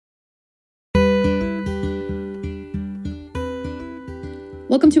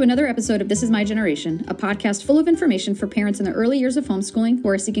Welcome to another episode of This Is My Generation, a podcast full of information for parents in the early years of homeschooling who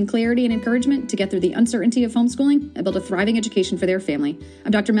are seeking clarity and encouragement to get through the uncertainty of homeschooling and build a thriving education for their family.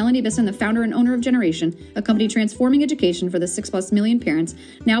 I'm Dr. Melanie Bisson, the founder and owner of Generation, a company transforming education for the 6+ million parents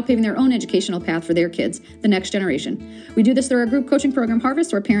now paving their own educational path for their kids, the next generation. We do this through our group coaching program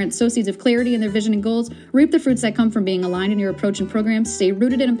Harvest, where parents sow seeds of clarity in their vision and goals, reap the fruits that come from being aligned in your approach and programs, stay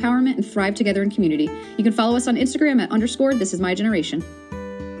rooted in empowerment, and thrive together in community. You can follow us on Instagram at _This Is My Generation.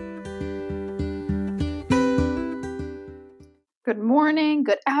 Good morning,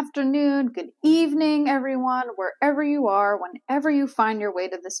 good afternoon, good evening, everyone, wherever you are, whenever you find your way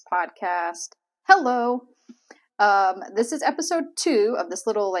to this podcast. Hello. This is episode 2 of this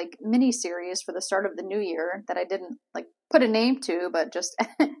little mini series for the start of the new year that I didn't put a name to, but just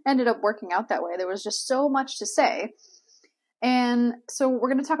ended up working out that way. There was just so much to say. And so we're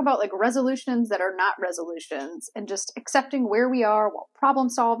going to talk about resolutions that are not resolutions and just accepting where we are while problem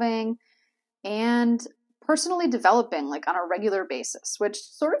solving and personally developing on a regular basis, which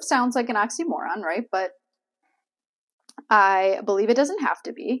sort of sounds like an oxymoron, right? But I believe it doesn't have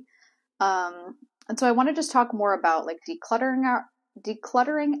to be. And so I want to just talk more about decluttering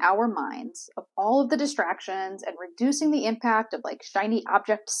our minds of all of the distractions and reducing the impact of shiny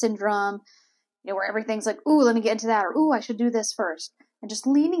object syndrome, where everything's ooh, let me get into that, or ooh, I should do this first, and just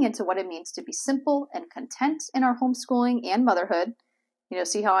leaning into what it means to be simple and content in our homeschooling and motherhood.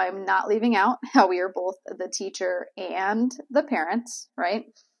 See how I'm not leaving out how we are both the teacher and the parents, right?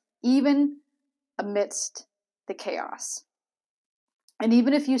 Even amidst the chaos. And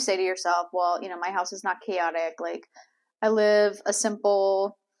even if you say to yourself, well, my house is not chaotic. I live a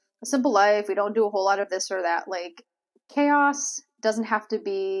simple life. We don't do a whole lot of this or that. Chaos doesn't have to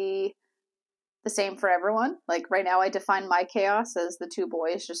be the same for everyone. Right now I define my chaos as the 2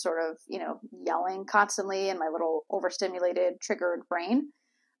 boys just sort of, yelling constantly in my little overstimulated, triggered brain.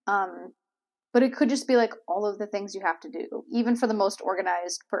 But it could just be all of the things you have to do, even for the most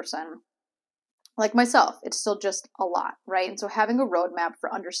organized person like myself. It's still just a lot, right? And so having a roadmap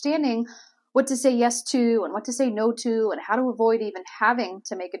for understanding what to say yes to and what to say no to and how to avoid even having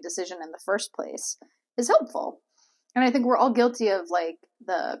to make a decision in the first place is helpful. And I think we're all guilty of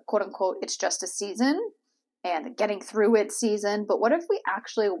the quote unquote, it's just a season and getting through it season. But what if we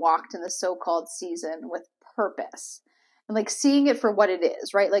actually walked in the so-called season with purpose and seeing it for what it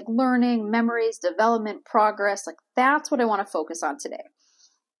is, right? Learning, memories, development, progress. That's what I want to focus on today.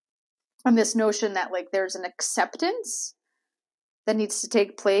 On this notion that there's an acceptance that needs to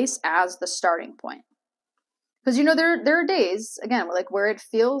take place as the starting point. Because, there are days, again, where it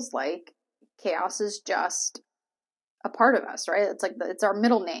feels like chaos is just a part of us, right? It's our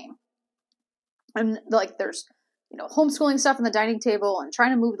middle name. And there's, homeschooling stuff on the dining table and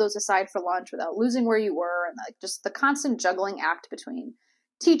trying to move those aside for lunch without losing where you were. And just the constant juggling act between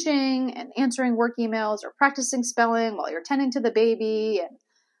teaching and answering work emails or practicing spelling while you're tending to the baby.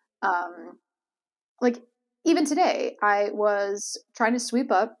 And, even today I was trying to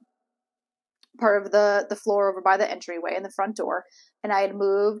sweep up part of the floor over by the entryway and the front door. And I had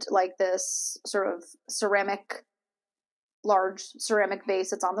moved this sort of large ceramic vase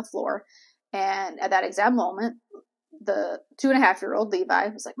that's on the floor. And at that exact moment, the 2.5-year-old Levi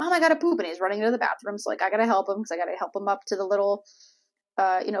was like, Mom, I gotta poop. And he's running into the bathroom. So I gotta help him because I gotta help him up to the little,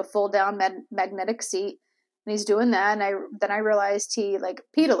 fold down magnetic seat. And he's doing that. And then I realized he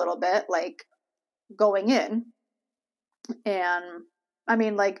peed a little bit, going in. And I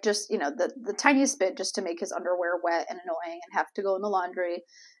mean, just, the tiniest bit just to make his underwear wet and annoying and have to go in the laundry.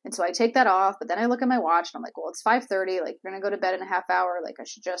 And so I take that off, but then I look at my watch and I'm like, well, it's 5:30. You're going to go to bed in a half hour. I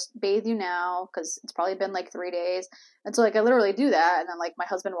should just bathe you now because it's probably been 3 days. And so I literally do that. And then my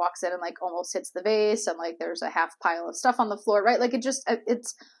husband walks in and almost hits the vase. And there's a half pile of stuff on the floor, right?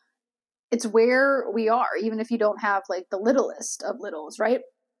 It's where we are, even if you don't have the littlest of littles, right?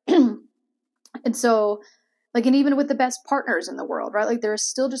 And so and even with the best partners in the world, right? There is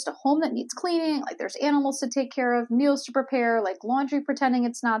still just a home that needs cleaning. There's animals to take care of, meals to prepare, laundry pretending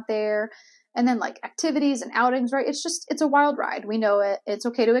it's not there. And then activities and outings, right? It's a wild ride. We know it. It's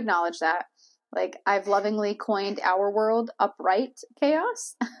okay to acknowledge that. I've lovingly coined our world upright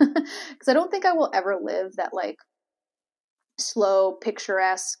chaos because I don't think I will ever live that slow,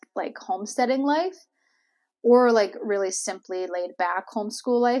 picturesque, homesteading life. Or really simply laid back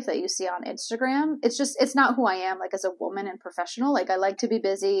homeschool life that you see on Instagram. It's not who I am as a woman and professional. I like to be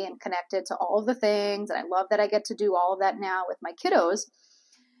busy and connected to all of the things. And I love that I get to do all of that now with my kiddos.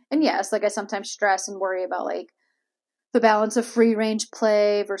 And yes, I sometimes stress and worry about the balance of free range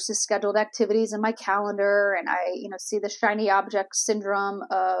play versus scheduled activities in my calendar. And I, see the shiny object syndrome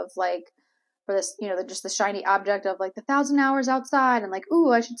of for this, just the shiny object of like the 1,000 hours outside and like,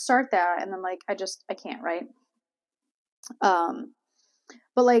 ooh, I should start that. And then like, I can't, right?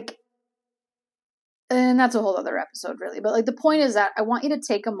 But like, and that's a whole other episode really. But like the point is that I want you to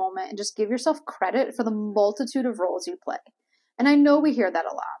take a moment and just give yourself credit for the multitude of roles you play. And I know we hear that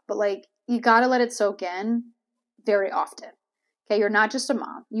a lot, but like you got to let it soak in very often. Okay. You're not just a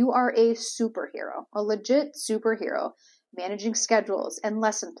mom. You are a superhero, a legit superhero, managing schedules and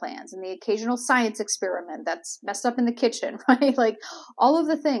lesson plans and the occasional science experiment that's messed up in the kitchen, right? Like all of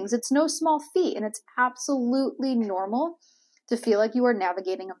the things. It's no small feat, and it's absolutely normal to feel like you are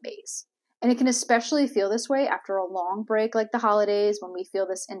navigating a maze. And it can especially feel this way after a long break like the holidays, when we feel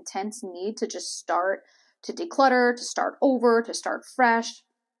this intense need to just start to declutter, to start over, to start fresh.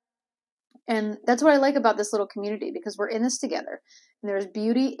 And that's what I like about this little community, because we're in this together. And there's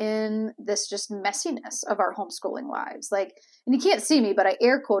beauty in this just messiness of our homeschooling lives. Like, and you can't see me, but I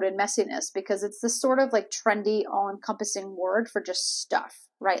air quoted messiness because it's this sort of like trendy, all-encompassing word for just stuff,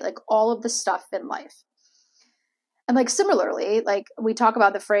 right? Like all of the stuff in life. And like similarly, like we talk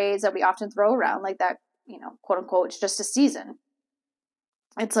about the phrase that we often throw around, like that, quote unquote, it's just a season.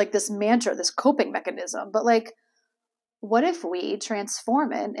 It's like this mantra, this coping mechanism. But like, what if we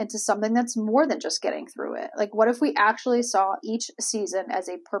transform it into something that's more than just getting through it? Like, what if we actually saw each season as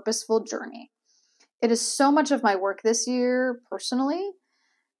a purposeful journey? It is so much of my work this year personally.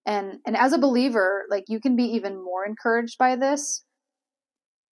 And as a believer, like you can be even more encouraged by this,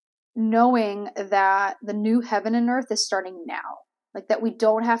 knowing that the new heaven and earth is starting now, like that we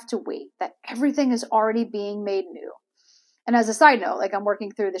don't have to wait, that everything is already being made new. And as a side note, like I'm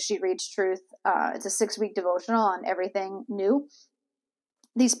working through the She Reads Truth. It's a 6-week devotional on everything new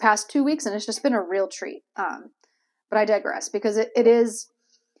these past 2 weeks, and it's just been a real treat. But I digress, because it's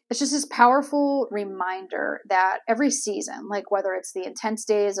just this powerful reminder that every season, like whether it's the intense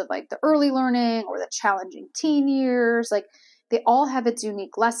days of like the early learning or the challenging teen years, like they all have its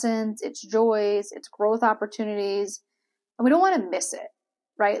unique lessons, its joys, its growth opportunities, and we don't want to miss it,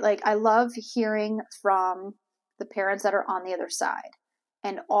 right? Like I love hearing from the parents that are on the other side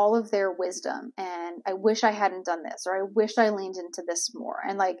and all of their wisdom. And I wish I hadn't done this, or I wish I leaned into this more.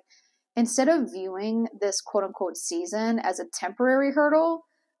 And like, instead of viewing this quote unquote season as a temporary hurdle,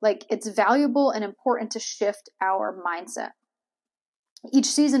 like it's valuable and important to shift our mindset. Each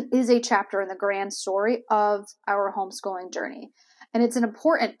season is a chapter in the grand story of our homeschooling journey. And it's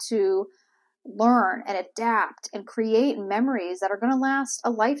important to learn and adapt and create memories that are going to last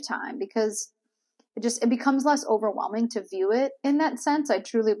a lifetime, because it becomes less overwhelming to view it in that sense, I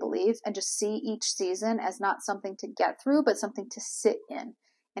truly believe, and just see each season as not something to get through, but something to sit in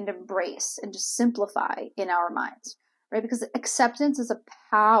and embrace and just simplify in our minds, right? Because acceptance is a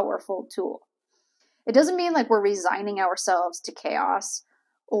powerful tool. It doesn't mean like we're resigning ourselves to chaos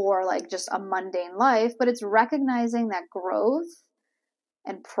or like just a mundane life, but it's recognizing that growth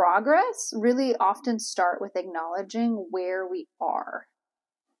and progress really often start with acknowledging where we are.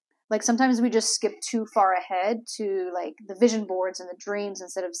 Like sometimes we just skip too far ahead to like the vision boards and the dreams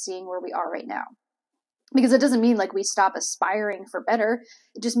instead of seeing where we are right now. Because it doesn't mean like we stop aspiring for better.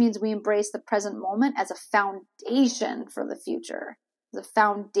 It just means we embrace the present moment as a foundation for the future. The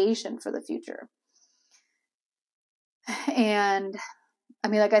foundation for the future. And I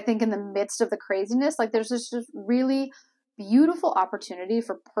mean, like I think in the midst of the craziness, like there's this just really beautiful opportunity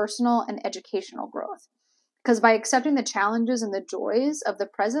for personal and educational growth. Because by accepting the challenges and the joys of the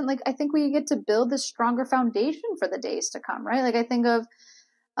present, like I think we get to build this stronger foundation for the days to come, right? Like I think of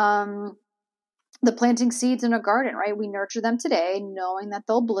the planting seeds in a garden, right? We nurture them today, knowing that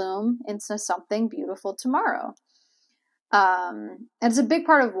they'll bloom into something beautiful tomorrow. And it's a big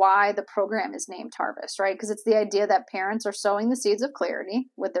part of why the program is named Harvest, right? Because it's the idea that parents are sowing the seeds of clarity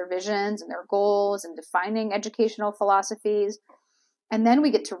with their visions and their goals and defining educational philosophies. And then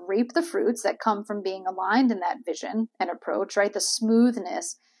we get to reap the fruits that come from being aligned in that vision and approach, right? The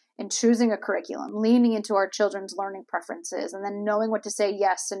smoothness in choosing a curriculum, leaning into our children's learning preferences, and then knowing what to say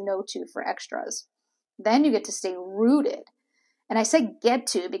yes and no to for extras. Then you get to stay rooted. And I say get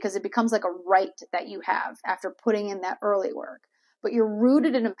to because it becomes like a right that you have after putting in that early work. But you're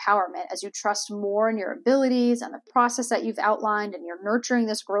rooted in empowerment as you trust more in your abilities and the process that you've outlined, and you're nurturing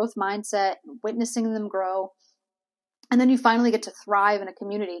this growth mindset and witnessing them grow. And then you finally get to thrive in a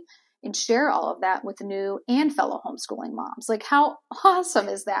community and share all of that with new and fellow homeschooling moms. Like how awesome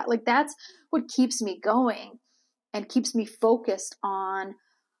is that? Like that's what keeps me going and keeps me focused on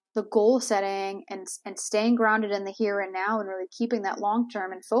the goal setting and staying grounded in the here and now and really keeping that long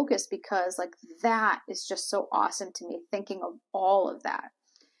term and focus, because like that is just so awesome to me, thinking of all of that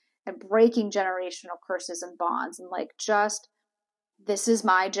and breaking generational curses and bonds and like just this is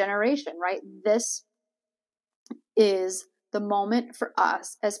my generation, right? This is the moment for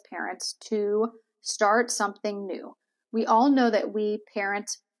us as parents to start something new. We all know that we parent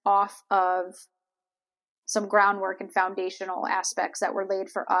off of some groundwork and foundational aspects that were laid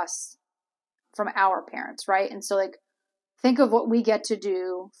for us from our parents, right? And so like, think of what we get to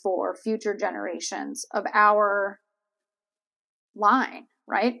do for future generations of our line,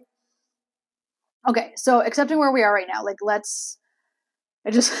 right? Okay, so accepting where we are right now, like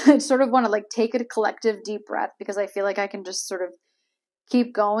I sort of want to like take a collective deep breath because I feel like I can just sort of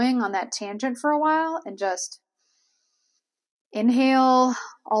keep going on that tangent for a while and just inhale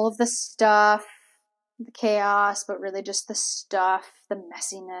all of the stuff, the chaos, but really just the stuff, the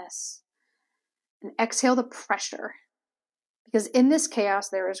messiness, and exhale the pressure. Because in this chaos,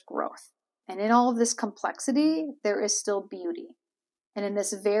 there is growth. And in all of this complexity, there is still beauty. And in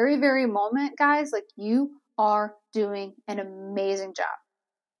this very, very moment, guys, like you are doing an amazing job.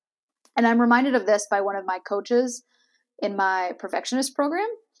 And I'm reminded of this by one of my coaches in my perfectionist program.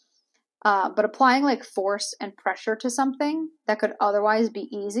 But applying like force and pressure to something that could otherwise be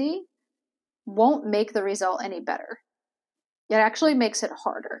easy won't make the result any better. It actually makes it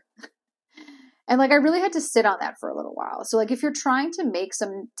harder. And like I really had to sit on that for a little while. So like if you're trying to make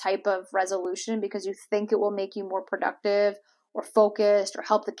some type of resolution because you think it will make you more productive or focused or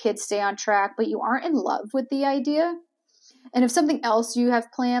help the kids stay on track, but you aren't in love with the idea, and if something else you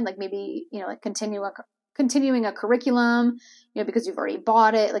have planned, like maybe, like continuing a curriculum, because you've already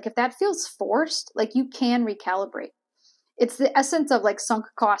bought it, like if that feels forced, like you can recalibrate. It's the essence of like sunk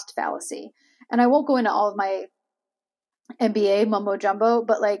cost fallacy. And I won't go into all of my MBA mumbo jumbo,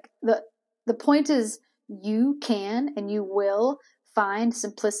 but like the point is you can and you will find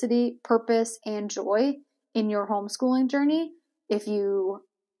simplicity, purpose, and joy in your homeschooling journey if you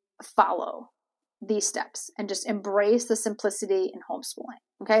follow these steps and just embrace the simplicity in homeschooling.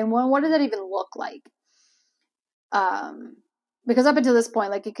 Okay. And what does that even look like? Because up until this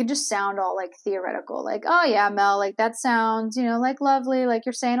point, like it could just sound all like theoretical, like, oh yeah, Mel, like that sounds, like lovely. Like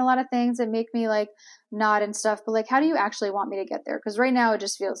you're saying a lot of things that make me like nod and stuff, but like, how do you actually want me to get there? Because right now it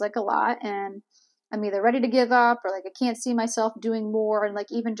just feels like a lot and I'm either ready to give up or like, I can't see myself doing more. And like,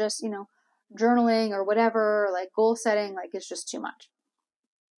 even just, journaling or whatever, like goal setting, like it's just too much.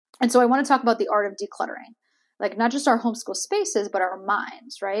 And so I want to talk about the art of decluttering, like not just our homeschool spaces, but our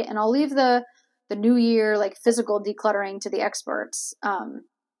minds, right? And I'll leave the new year, like physical decluttering to the experts,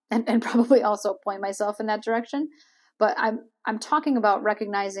 and probably also point myself in that direction. But I'm talking about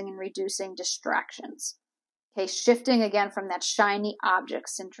recognizing and reducing distractions. Okay, shifting again from that shiny object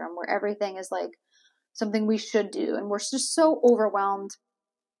syndrome where everything is like something we should do. And we're just so overwhelmed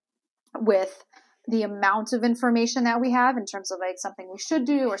with the amount of information that we have in terms of like something we should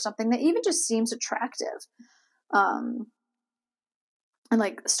do or something that even just seems attractive. And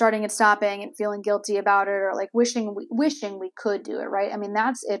like starting and stopping and feeling guilty about it or like wishing we could do it, right? I mean,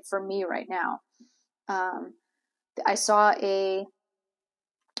 that's it for me right now. I saw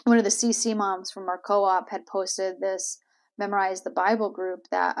one of the CC moms from our co-op had posted this Memorize the Bible group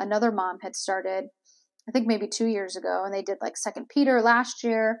that another mom had started, I think maybe 2 years ago. And they did like 2 Peter last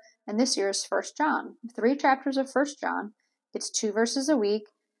year. And this year is 1 John, 3 chapters of 1 John. It's 2 verses a week.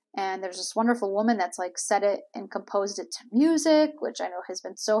 And there's this wonderful woman that's like set it and composed it to music, which I know has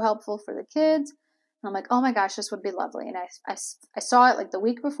been so helpful for the kids. And I'm like, oh my gosh, this would be lovely. And I saw it like the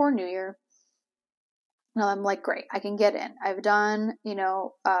week before New Year. And I'm like, great, I can get in. I've done,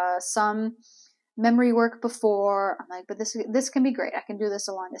 some memory work before. I'm like, but this can be great. I can do this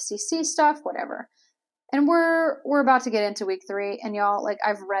along the CC stuff, whatever. And we're about to get into week 3, and y'all, like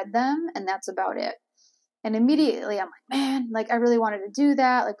I've read them and that's about it. And immediately I'm like, man, like I really wanted to do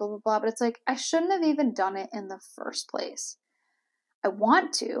that, like blah, blah, blah. But it's like, I shouldn't have even done it in the first place. I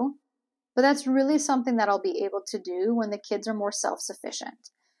want to, but that's really something that I'll be able to do when the kids are more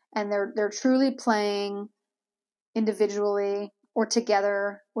self-sufficient and they're truly playing individually or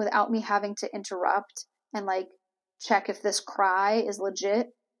together without me having to interrupt and like check if this cry is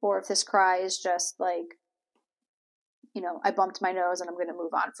legit or if this cry is just like, I bumped my nose and I'm going to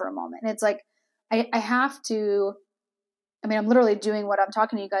move on for a moment. And it's like, I have to, I'm literally doing what I'm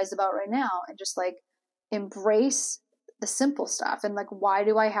talking to you guys about right now and just like embrace the simple stuff. And like, why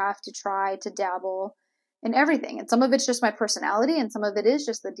do I have to try to dabble in everything? And some of it's just my personality and some of it is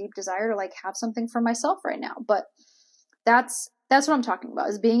just the deep desire to like have something for myself right now. But that's what I'm talking about,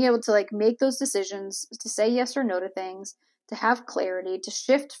 is being able to like make those decisions, to say yes or no to things, to have clarity, to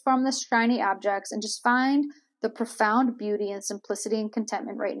shift from the shiny objects and just find the profound beauty and simplicity and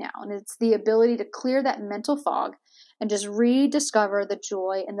contentment right now. And it's the ability to clear that mental fog and just rediscover the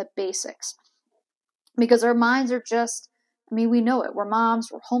joy and the basics. Because our minds are just, I mean, we know it. We're moms,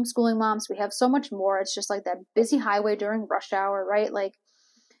 we're homeschooling moms. We have so much more. It's just like that busy highway during rush hour, right? Like,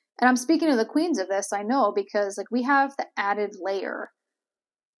 and I'm speaking to the queens of this, I know, because like we have the added layer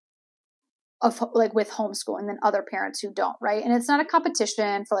of like with homeschooling than other parents who don't, right? And it's not a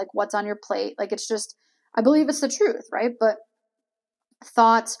competition for like what's on your plate. Like it's just, I believe it's the truth, right? But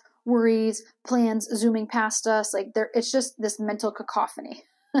thoughts, worries, plans zooming past us, like it's just this mental cacophony.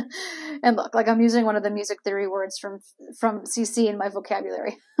 And look, like I'm using one of the music theory words from CC in my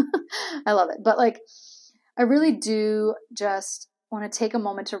vocabulary. I love it. But like I really do just want to take a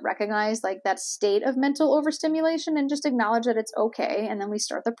moment to recognize like that state of mental overstimulation and just acknowledge that it's okay. And then we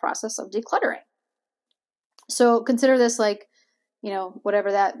start the process of decluttering. So consider this like,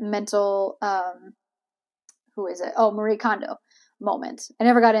 whatever that mental, who is it? Oh, Marie Kondo moment. I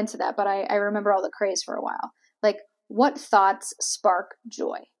never got into that, but I remember all the craze for a while. Like, what thoughts spark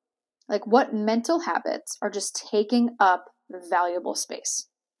joy? Like, what mental habits are just taking up valuable space?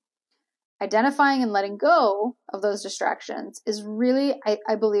 Identifying and letting go of those distractions is really,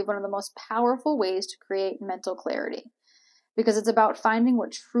 I believe, one of the most powerful ways to create mental clarity, because it's about finding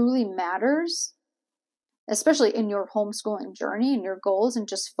what truly matters, especially in your homeschooling journey and your goals, and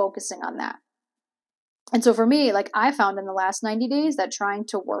just focusing on that. And so for me, like I found in the last 90 days that trying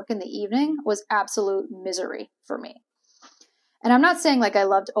to work in the evening was absolute misery for me. And I'm not saying like I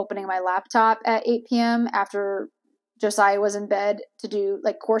loved opening my laptop at 8 p.m. after Josiah was in bed to do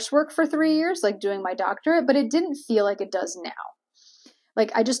like coursework for 3 years, like doing my doctorate, but it didn't feel like it does now.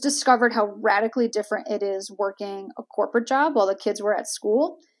 Like I just discovered how radically different it is working a corporate job while the kids were at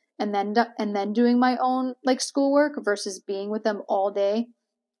school and then doing my own like schoolwork versus being with them all day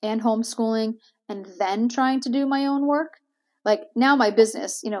and homeschooling and then trying to do my own work. Like now my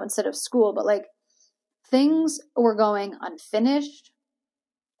business, instead of school, but like things were going unfinished.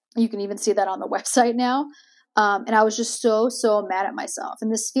 You can even see that on the website now. And I was just so mad at myself.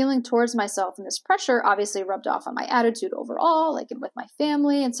 And this feeling towards myself and this pressure obviously rubbed off on my attitude overall, like with my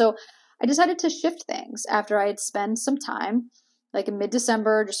family. And so I decided to shift things after I had spent some time, like in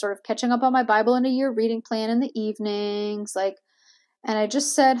mid-December, just sort of catching up on my Bible in a year reading plan in the evenings. And I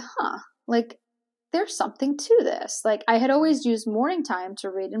just said, like there's something to this. Like I had always used morning time to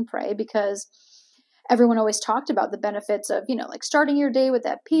read and pray because everyone always talked about the benefits of, like starting your day with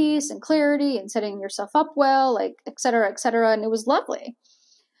that peace and clarity and setting yourself up well, like, et cetera, et cetera. And it was lovely.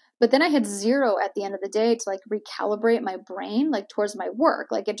 But then I had zero at the end of the day to like recalibrate my brain, like towards my work.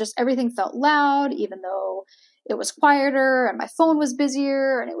 Like everything felt loud, even though it was quieter and my phone was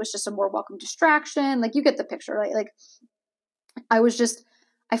busier and it was just a more welcome distraction. Like you get the picture, right? Like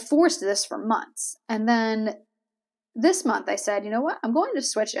I forced this for months. And then this month I said, you know what? I'm going to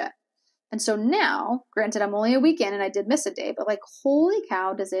switch it. And so now, granted, I'm only a weekend and I did miss a day, but like, holy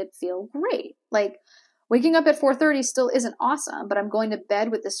cow, does it feel great? Like waking up at 4:30 still isn't awesome, but I'm going to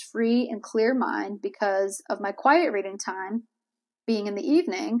bed with this free and clear mind because of my quiet reading time being in the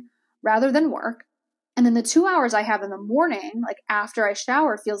evening rather than work. And then the 2 hours I have in the morning, like after I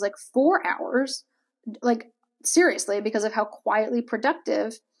shower, feels like 4 hours, like seriously, because of how quietly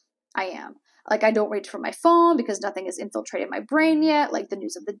productive I am. Like I don't reach for my phone because nothing has infiltrated my brain yet, like the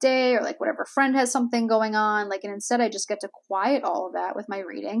news of the day or like whatever friend has something going on. Like, and instead I just get to quiet all of that with my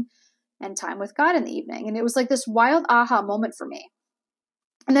reading and time with God in the evening. And it was like this wild aha moment for me.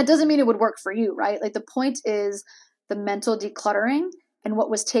 And that doesn't mean it would work for you, right? Like the point is the mental decluttering and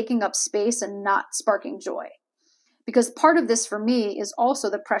what was taking up space and not sparking joy. Because part of this for me is also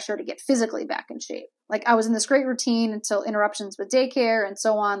the pressure to get physically back in shape. Like I was in this great routine until interruptions with daycare and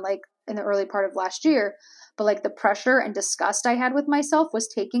so on, like in the early part of last year. But like the pressure and disgust I had with myself was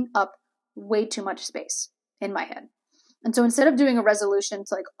taking up way too much space in my head. And so instead of doing a resolution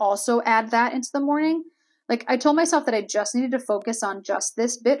to like also add that into the morning, like I told myself that I just needed to focus on just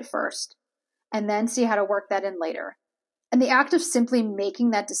this bit first and then see how to work that in later. And the act of simply making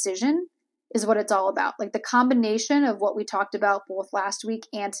that decision is what it's all about. Like the combination of what we talked about both last week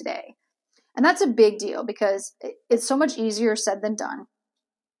and today. And that's a big deal because it's so much easier said than done.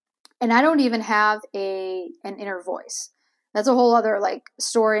 And I don't even have an inner voice. That's a whole other like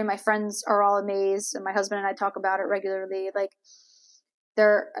story. My friends are all amazed and my husband and I talk about it regularly. Like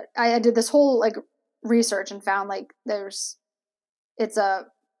I did this whole like research and found like it's a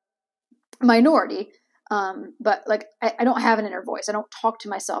minority. But like, I don't have an inner voice. I don't talk to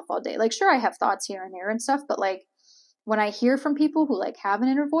myself all day. Like, sure, I have thoughts here and there and stuff, but like when I hear from people who like have an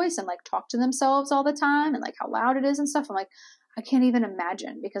inner voice and like talk to themselves all the time and like how loud it is and stuff, I'm like, I can't even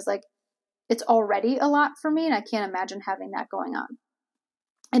imagine because like it's already a lot for me and I can't imagine having that going on.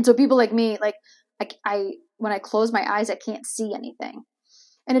 And so people like me, like I when I close my eyes, I can't see anything.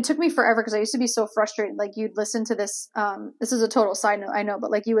 And it took me forever because I used to be so frustrated. Like you'd listen to this, this is a total side note, I know,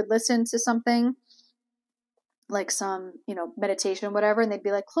 but like you would listen to something like some, meditation, whatever, and they'd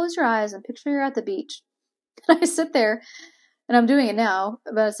be like, close your eyes and picture you're at the beach. And I sit there and I'm doing it now,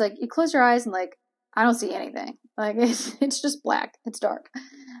 but it's like, you close your eyes and like, I don't see anything. Like it's just black. It's dark.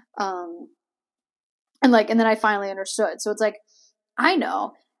 And then I finally understood. So it's like, I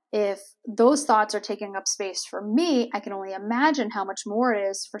know if those thoughts are taking up space for me, I can only imagine how much more it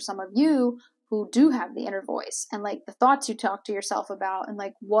is for some of you who do have the inner voice and like the thoughts you talk to yourself about and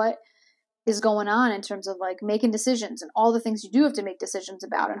like what is going on in terms of like making decisions and all the things you do have to make decisions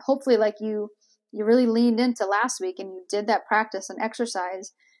about. And hopefully like you really leaned into last week and you did that practice and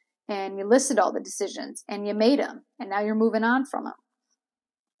exercise and you listed all the decisions and you made them and now you're moving on from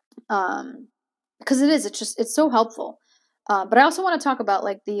them. Because it's so helpful. But I also want to talk about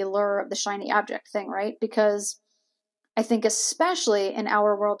like the allure of the shiny object thing, right? Because I think especially in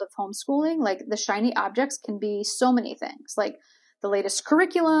our world of homeschooling, like the shiny objects can be so many things, like the latest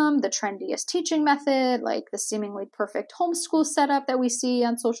curriculum, the trendiest teaching method, like the seemingly perfect homeschool setup that we see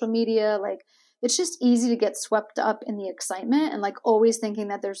on social media. Like it's just easy to get swept up in the excitement and like always thinking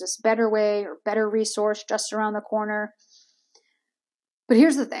that there's this better way or better resource just around the corner. But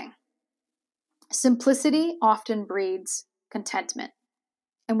here's the thing. Simplicity often breeds contentment.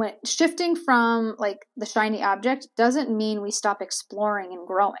 And when shifting from like the shiny object doesn't mean we stop exploring and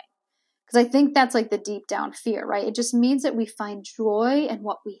growing. Because I think that's like the deep down fear, right? It just means that we find joy in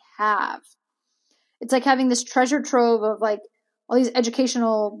what we have. It's like having this treasure trove of like all these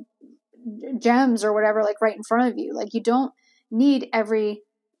educational gems or whatever, like right in front of you. Like you don't need every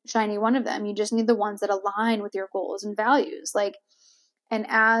shiny one of them. You just need the ones that align with your goals and values. Like, and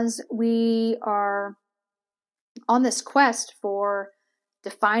as we are on this quest for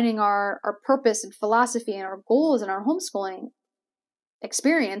defining our purpose and philosophy and our goals in our homeschooling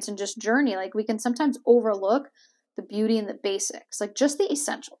experience and just journey, like we can sometimes overlook the beauty and the basics, like just the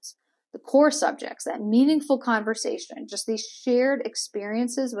essentials, the core subjects, that meaningful conversation, just these shared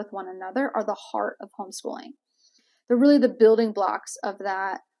experiences with one another are the heart of homeschooling. They're really the building blocks of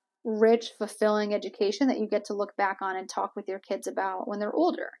that rich, fulfilling education that you get to look back on and talk with your kids about when they're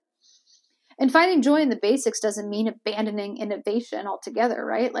older. And finding joy in the basics doesn't mean abandoning innovation altogether,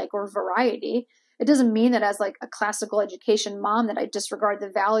 right? Like, or variety. It doesn't mean that as like a classical education mom that I disregard the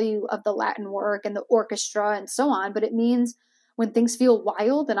value of the Latin work and the orchestra and so on. But it means when things feel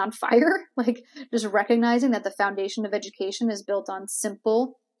wild and on fire, like just recognizing that the foundation of education is built on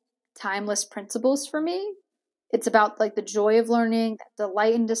simple, timeless principles for me. It's about like the joy of learning, that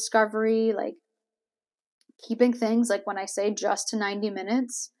delight in discovery, like keeping things like when I say just to 90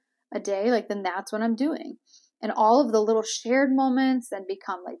 minutes a day, like then that's what I'm doing. And all of the little shared moments then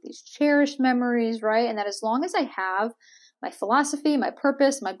become like these cherished memories, right? And that as long as I have my philosophy, my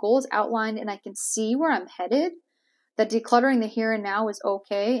purpose, my goals outlined, and I can see where I'm headed, that decluttering the here and now is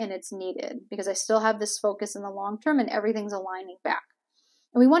okay and it's needed because I still have this focus in the long term and everything's aligning back.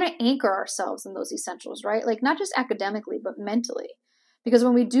 And we want to anchor ourselves in those essentials, right? Like not just academically, but mentally. Because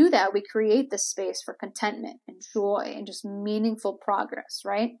when we do that, we create this space for contentment and joy and just meaningful progress,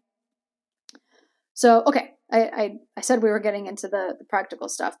 right? So, okay, I said we were getting into the practical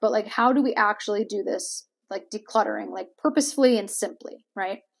stuff, but like, how do we actually do this, like decluttering, like purposefully and simply,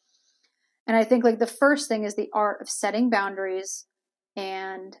 right? And I think like the first thing is the art of setting boundaries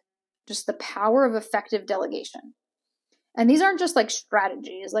and just the power of effective delegation. And these aren't just like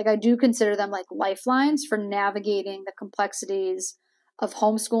strategies. Like I do consider them like lifelines for navigating the complexities of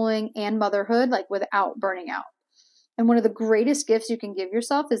homeschooling and motherhood, like without burning out. And one of the greatest gifts you can give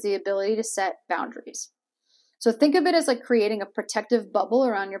yourself is the ability to set boundaries. So think of it as like creating a protective bubble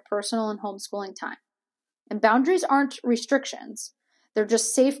around your personal and homeschooling time. And boundaries aren't restrictions. They're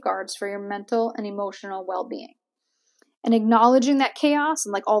just safeguards for your mental and emotional well-being. And acknowledging that chaos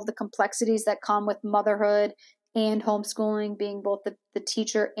and like all the complexities that come with motherhood and homeschooling, being both the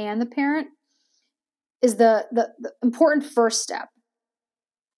teacher and the parent, is the important first step.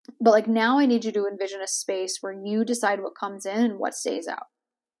 But like now I need you to envision a space where you decide what comes in and what stays out,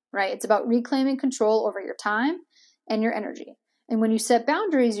 right? It's about reclaiming control over your time and your energy. And when you set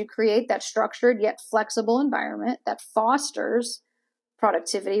boundaries, you create that structured yet flexible environment that fosters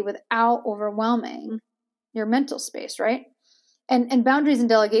productivity without overwhelming your mental space, right? And boundaries and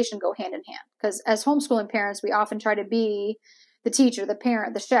delegation go hand in hand because as homeschooling parents, we often try to be the teacher, the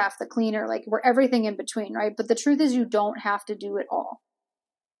parent, the chef, the cleaner, like we're everything in between, right? But the truth is you don't have to do it all.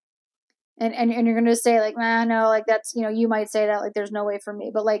 And you're going to say like, no, like that's, you might say that like, there's no way for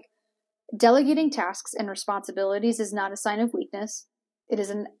me, but like delegating tasks and responsibilities is not a sign of weakness. It is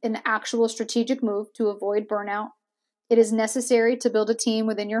an actual strategic move to avoid burnout It is necessary to build a team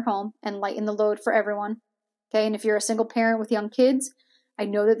within your home and lighten the load for everyone. Okay. And if you're a single parent with young kids, I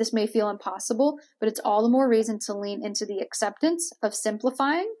know that this may feel impossible, but it's all the more reason to lean into the acceptance of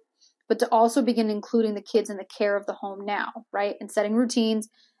simplifying, but to also begin including the kids in the care of the home now, right? And setting routines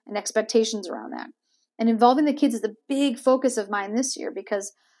and expectations around that. And involving the kids is the big focus of mine this year,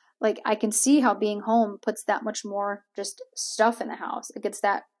 because like I can see how being home puts that much more just stuff in the house. It gets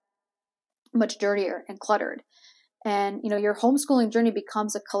that much dirtier and cluttered. And, your homeschooling journey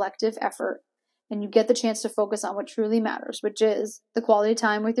becomes a collective effort, and you get the chance to focus on what truly matters, which is the quality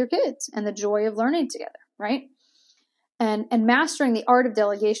time with your kids and the joy of learning together, right? And mastering the art of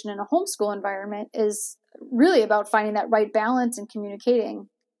delegation in a homeschool environment is really about finding that right balance and communicating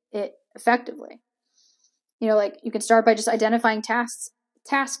it effectively. Like you can start by just identifying tasks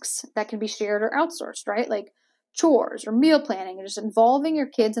that can be shared or outsourced, right? Like chores or meal planning, and just involving your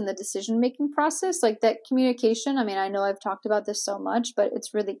kids in the decision-making process, like that communication. I mean, I know I've talked about this so much, but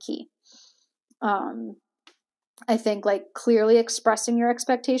it's really key. I think like clearly expressing your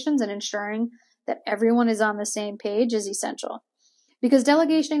expectations and ensuring that everyone is on the same page is essential, because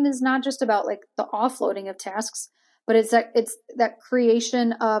delegation is not just about like the offloading of tasks, but it's that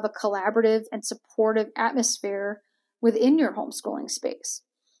creation of a collaborative and supportive atmosphere within your homeschooling space.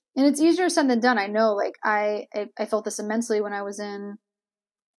 And it's easier said than done. I know, like I felt this immensely when I was in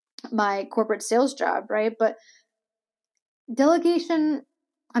my corporate sales job, right? But delegation,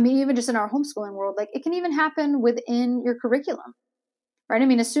 I mean, even just in our homeschooling world, like it can even happen within your curriculum, right? I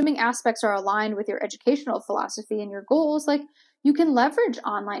mean, assuming aspects are aligned with your educational philosophy and your goals, like you can leverage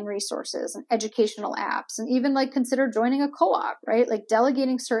online resources and educational apps, and even like consider joining a co-op, right? Like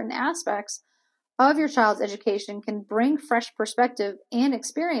delegating certain aspects of your child's education can bring fresh perspective and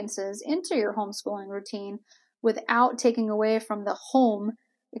experiences into your homeschooling routine without taking away from the home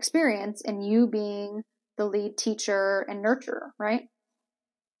experience and you being the lead teacher and nurturer, right?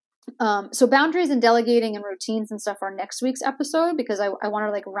 So boundaries and delegating and routines and stuff are next week's episode, because I want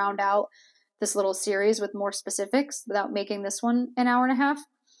to like round out this little series with more specifics without making this one an hour and a half.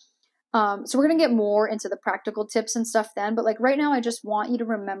 So we're going to get more into the practical tips and stuff then, but like right now, I just want you to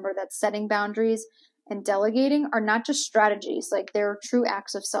remember that setting boundaries and delegating are not just strategies, like they're true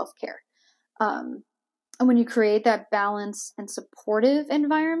acts of self-care. And when you create that balanced and supportive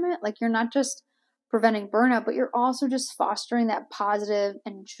environment, like you're not just preventing burnout, but you're also just fostering that positive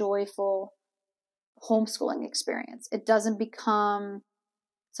and joyful homeschooling experience. It doesn't become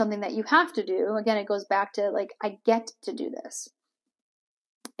something that you have to do. Again, it goes back to like, I get to do this.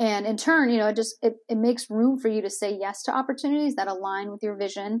 And in turn, it makes room for you to say yes to opportunities that align with your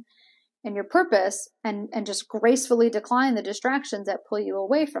vision and your purpose, and just gracefully decline the distractions that pull you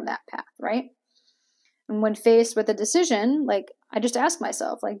away from that path, right? And when faced with a decision, like I just ask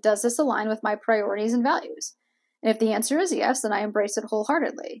myself, like, does this align with my priorities and values? And if the answer is yes, then I embrace it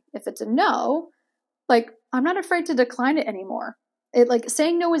wholeheartedly. If it's a no, like I'm not afraid to decline it anymore. Like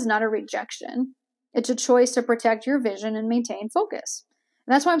saying no is not a rejection. It's a choice to protect your vision and maintain focus.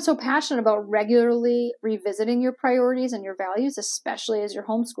 And that's why I'm so passionate about regularly revisiting your priorities and your values, especially as your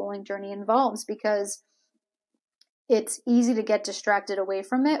homeschooling journey evolves, because it's easy to get distracted away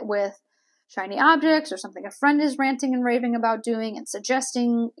from it with shiny objects or something a friend is ranting and raving about doing and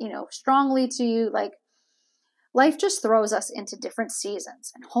suggesting, strongly to you. Like life just throws us into different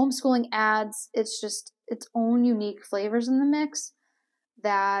seasons, and homeschooling adds its own unique flavors in the mix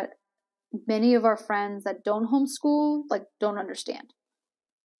that many of our friends that don't homeschool like don't understand.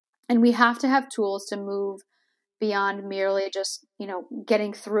 And we have to have tools to move beyond merely just,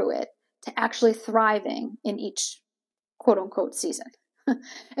 getting through it to actually thriving in each quote unquote season.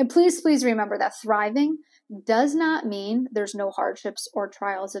 And please remember that thriving does not mean there's no hardships or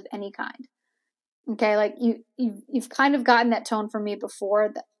trials of any kind. Okay. Like you've kind of gotten that tone from me before,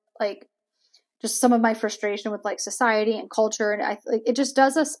 that like just some of my frustration with like society and culture. And it just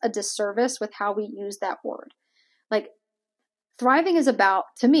does us a disservice with how we use that word. Like thriving is about,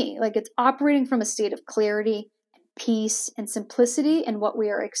 to me, like it's operating from a state of clarity and peace and simplicity in what we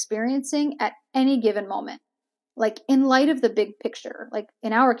are experiencing at any given moment. Like in light of the big picture, like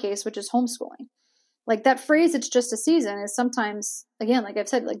in our case, which is homeschooling. Like that phrase, it's just a season, is sometimes, again, like I've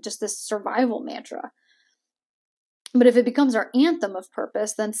said, like just this survival mantra. But if it becomes our anthem of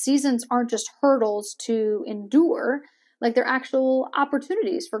purpose, then seasons aren't just hurdles to endure, like they're actual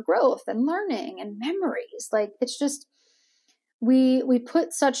opportunities for growth and learning and memories. Like it's just, we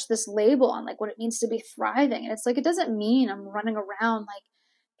put such this label on like what it means to be thriving. And it's like, it doesn't mean I'm running around like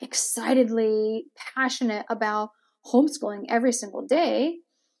excitedly passionate about homeschooling every single day.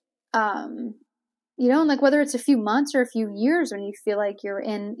 And like whether it's a few months or a few years when you feel like you're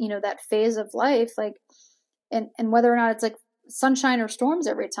in, that phase of life, like and whether or not it's like sunshine or storms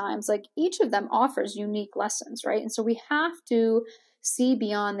every time, it's like each of them offers unique lessons, right? And so we have to see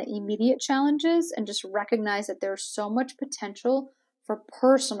beyond the immediate challenges and just recognize that there's so much potential for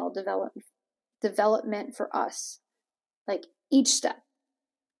personal development for us, like each step.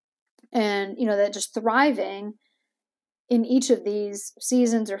 And, that just thriving in each of these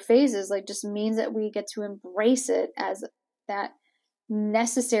seasons or phases, like just means that we get to embrace it as that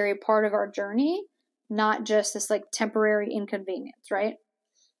necessary part of our journey, not just this like temporary inconvenience, right?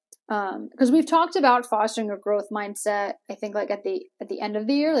 Because we've talked about fostering a growth mindset, I think like at the end of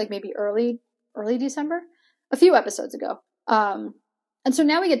the year, like maybe early December, a few episodes ago. And so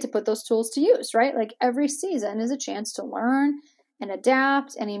now we get to put those tools to use, right? Like every season is a chance to learn and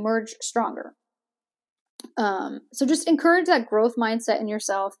adapt and emerge stronger. So just encourage that growth mindset in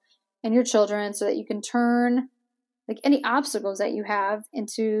yourself and your children so that you can turn like any obstacles that you have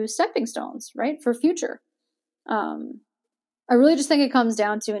into stepping stones, right? For future. I really just think it comes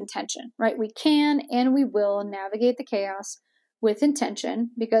down to intention, right? We can and we will navigate the chaos with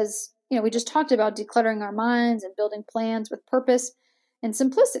intention because, we just talked about decluttering our minds and building plans with purpose and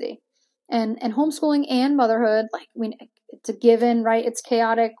simplicity. And homeschooling and motherhood, like it's a given, right? It's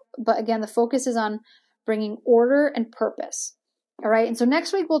chaotic, but again, the focus is on bringing order and purpose. All right. And so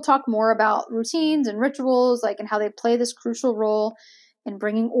next week, we'll talk more about routines and rituals, like, and how they play this crucial role in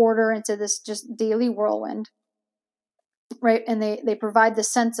bringing order into this just daily whirlwind. Right. And they provide the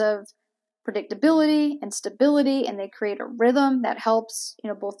sense of predictability and stability, and they create a rhythm that helps,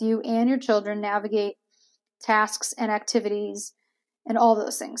 both you and your children navigate tasks and activities and all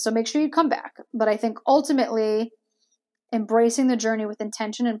those things. So make sure you come back. But I think ultimately embracing the journey with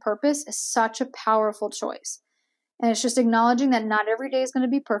intention and purpose is such a powerful choice. And it's just acknowledging that not every day is going to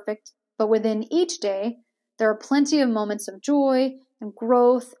be perfect, but within each day, there are plenty of moments of joy and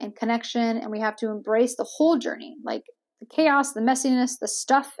growth and connection, and we have to embrace the whole journey, like the chaos, the messiness, the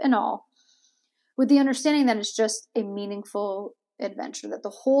stuff and all, with the understanding that it's just a meaningful adventure, that the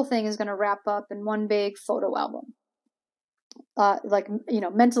whole thing is going to wrap up in one big photo album,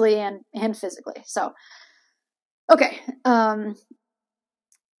 mentally and physically. So, okay.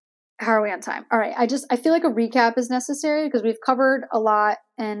 How are we on time? All right. I feel like a recap is necessary because we've covered a lot,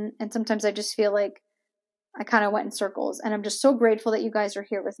 and sometimes I just feel like I kind of went in circles, and I'm just so grateful that you guys are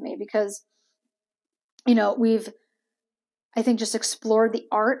here with me because, we've, I think, just explored the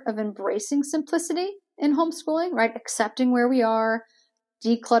art of embracing simplicity in homeschooling, right? Accepting where we are,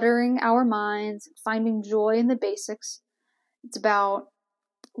 decluttering our minds, finding joy in the basics. It's about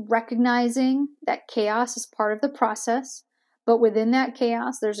recognizing that chaos is part of the process, but within that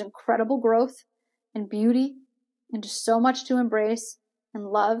chaos, there's incredible growth and beauty and just so much to embrace and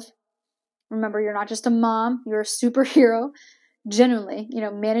love. Remember, you're not just a mom, you're a superhero, genuinely,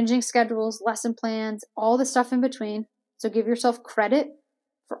 managing schedules, lesson plans, all the stuff in between. So give yourself credit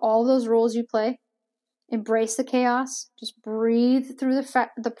for all those roles you play. Embrace the chaos. Just breathe through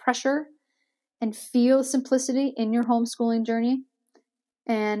the pressure and feel simplicity in your homeschooling journey.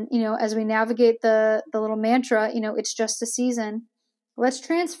 And, as we navigate the little mantra, it's just a season, let's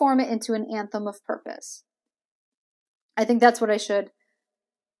transform it into an anthem of purpose. I think that's what I should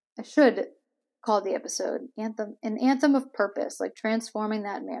call the episode, an anthem of purpose, like transforming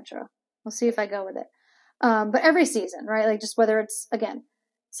that mantra. We'll see if I go with it. But every season, right? Like just whether it's, again,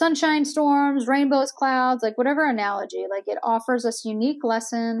 sunshine, storms, rainbows, clouds, like whatever analogy, like it offers us unique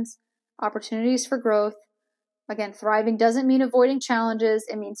lessons, opportunities for growth. Again, thriving doesn't mean avoiding challenges.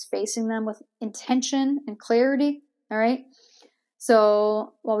 It means facing them with intention and clarity. All right.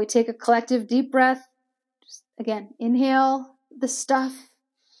 So while we take a collective deep breath, just again, inhale the stuff,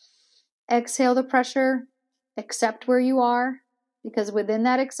 exhale the pressure, accept where you are, because within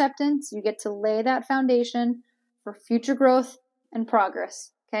that acceptance, you get to lay that foundation for future growth and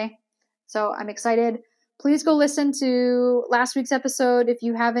progress. Okay. So I'm excited. Please go listen to last week's episode if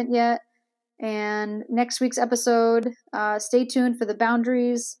you haven't yet. And next week's episode, stay tuned for the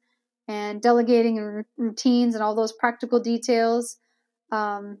boundaries and delegating and routines and all those practical details.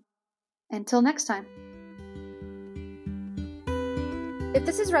 Until next time. If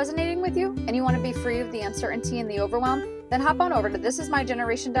this is resonating with you and you want to be free of the uncertainty and the overwhelm, then hop on over to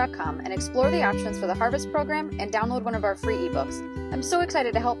thisismygeneration.com and explore the options for the Harvest program and download one of our free ebooks. I'm so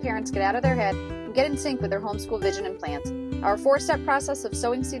excited to help parents get out of their head and get in sync with their homeschool vision and plans. Our 4-step process of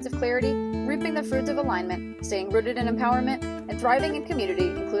sowing seeds of clarity, reaping the fruits of alignment, staying rooted in empowerment, and thriving in community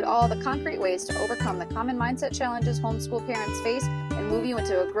include all the concrete ways to overcome the common mindset challenges homeschool parents face and move you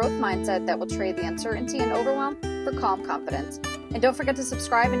into a growth mindset that will trade the uncertainty and overwhelm for calm confidence. And don't forget to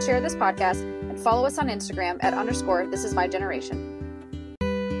subscribe and share this podcast and follow us on Instagram @_thisismygeneration.